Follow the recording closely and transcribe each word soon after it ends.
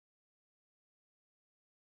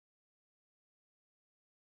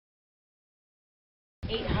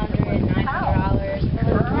$800,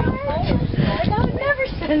 $900. I would never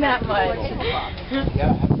spend that much.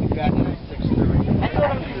 Yeah, we got here at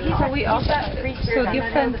 6:30. So we also free so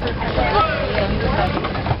different.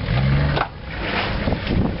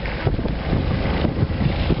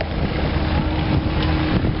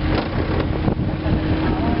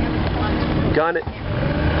 Got it.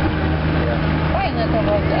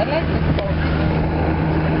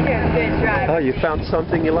 Oh, you found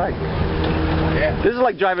something you like. Yeah. This is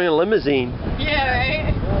like driving a limousine. Yeah,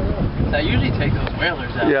 right? So I usually take those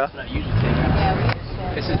whalers out. Yeah. That's what I usually take out.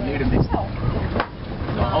 This is new to me. So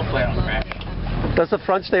hopefully I don't crash. Does the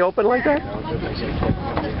front stay open like that?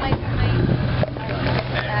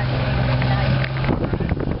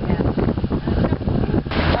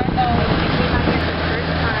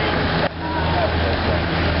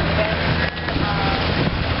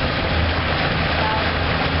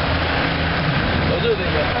 Those are the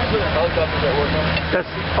helicopters that work on. That's,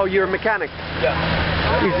 oh, you're a mechanic? Yeah.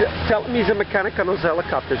 Tell him he's a mechanic on those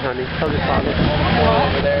helicopters, honey. Tell his father.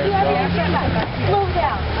 Over there. Slow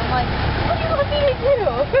down. I'm like, what do you want me to do?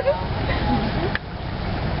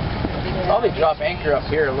 Probably drop anchor up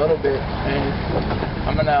here a little bit, and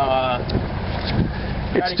I'm gonna.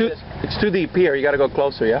 It's too deep here. You got to go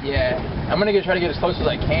closer, yeah. Yeah, I'm gonna try to get as close as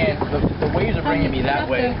I can. The waves are bringing me that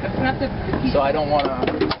way, so I don't want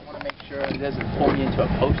to make sure it doesn't pull me into a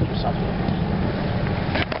post or something.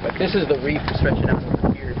 But this is the reef stretching out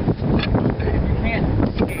over here. If you can't.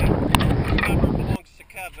 Number belongs to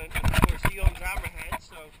Kevin, and of course he owns Hammerhead,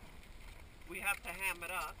 so we have to ham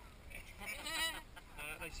it up.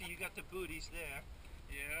 I see you got the booties there.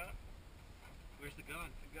 Yeah. Where's the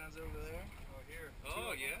gun? The gun's over there. Oh, here.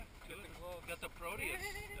 Oh, yeah. Good. Got the Proteus.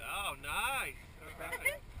 Oh, nice. All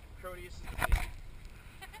right. Proteus is the big.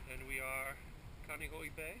 And we are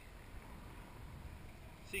Kaneohe Bay.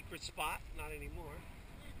 Secret spot. Not anymore.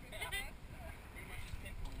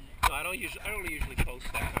 No, I don't usually post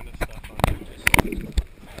that kind of stuff on YouTube.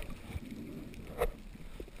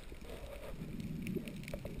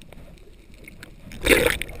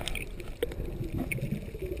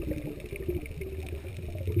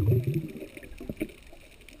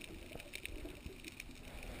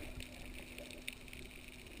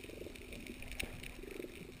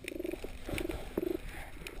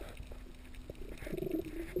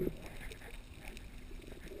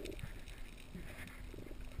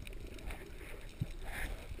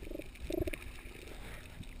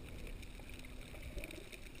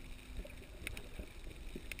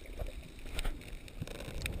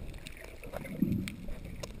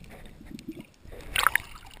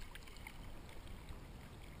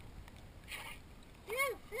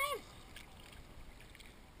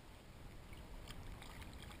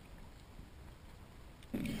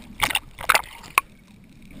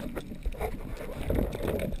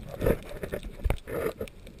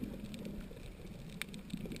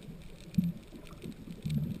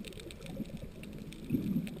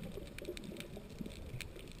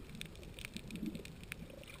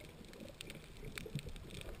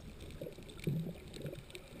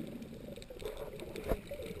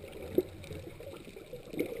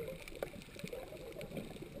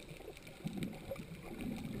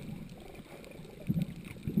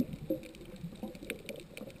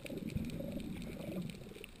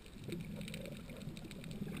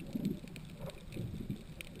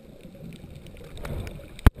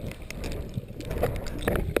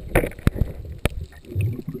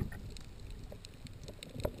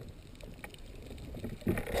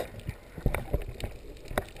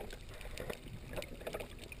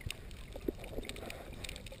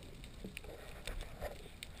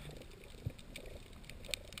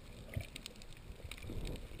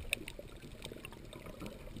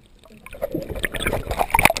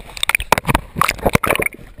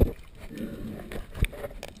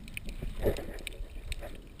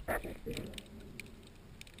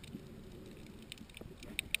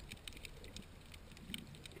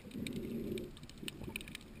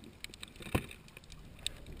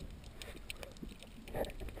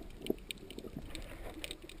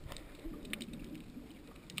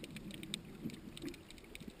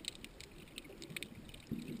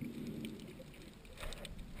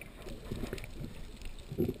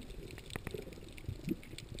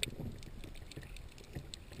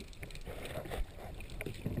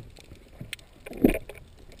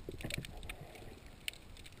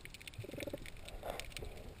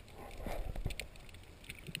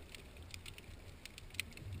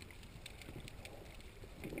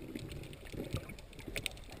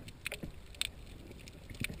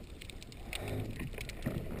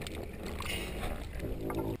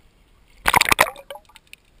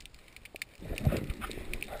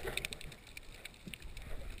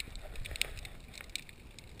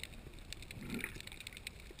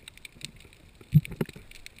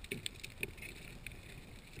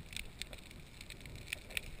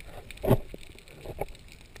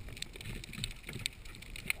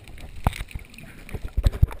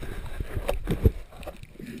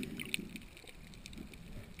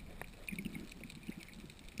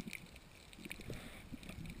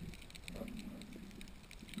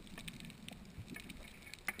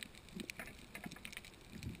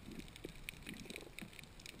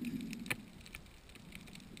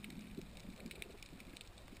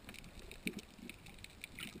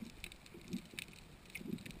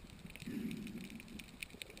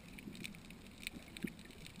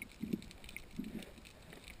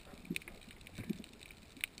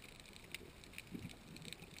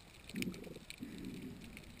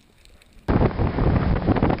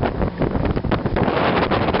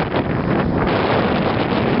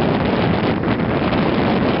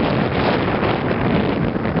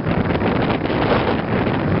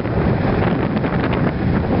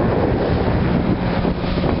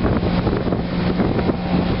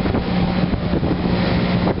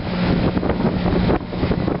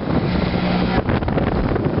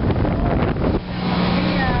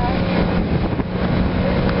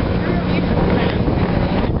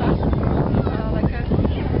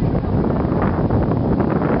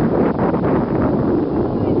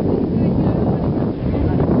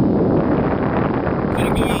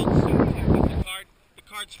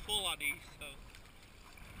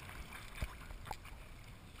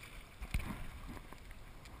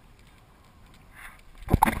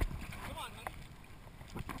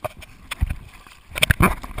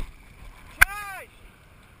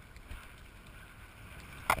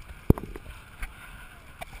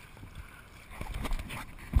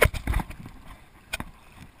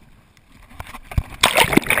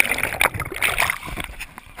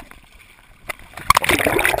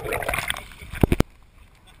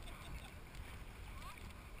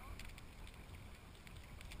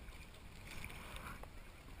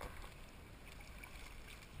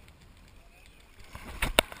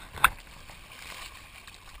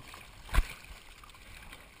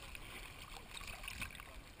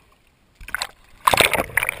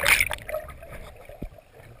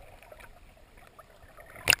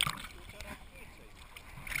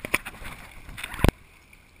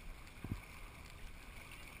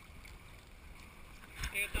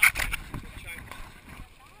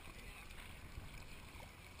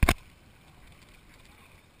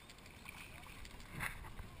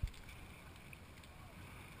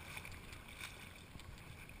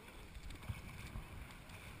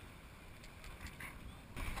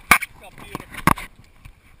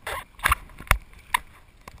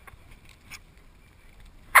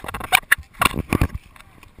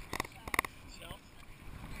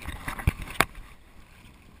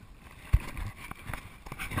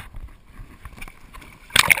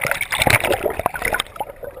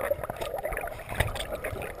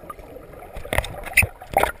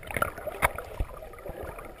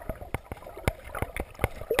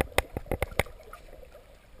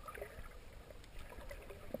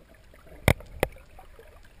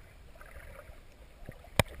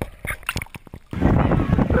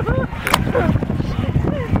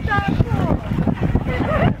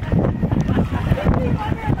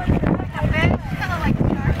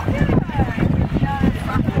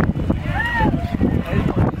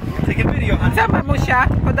 Co, mamusia?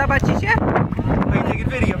 Podoba ci się?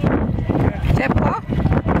 Ciepło?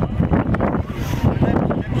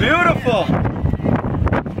 Beautiful!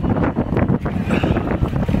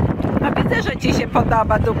 No widzę, że ci się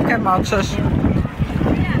podoba, dupkę moczysz.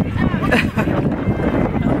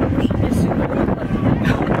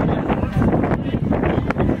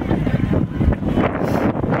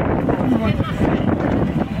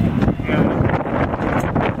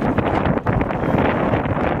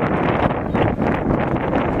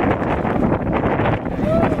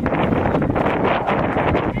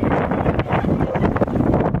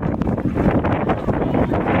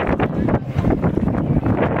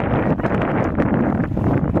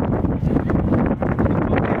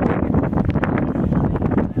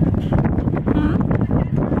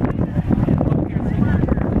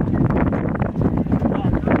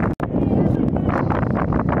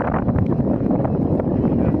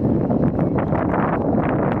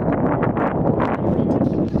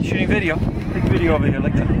 Shooting video. Take video over here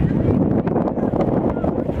like that.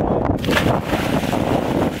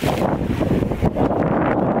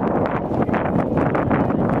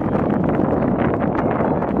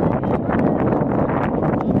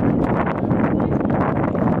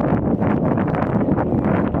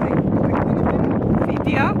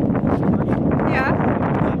 Video? Yeah.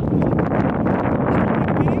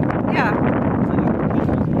 Yeah.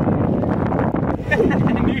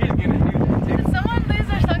 Did someone lose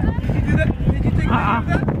their sunglasses?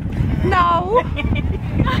 No.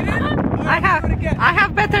 I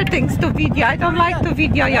have better things to video. I don't like to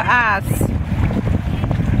video your ass. Did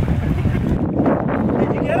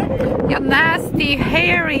you get it? Your nasty,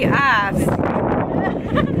 hairy ass.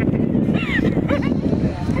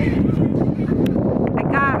 I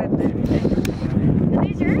got it. Are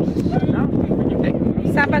these yours?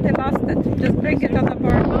 Somebody lost it. Just bring it on the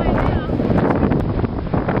board. Oh, I know.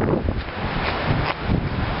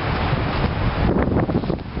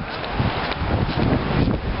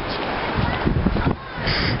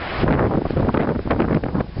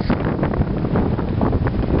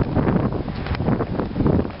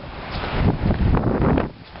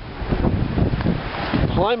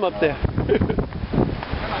 Climb up there.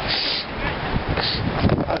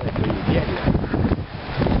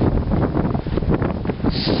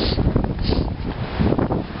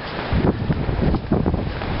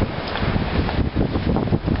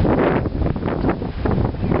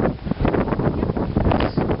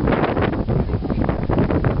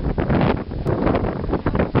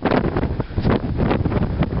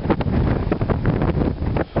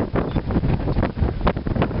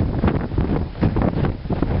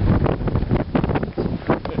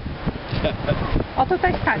 O,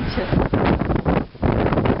 tutaj stańcie.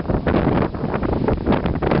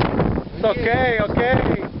 It's okay, okay.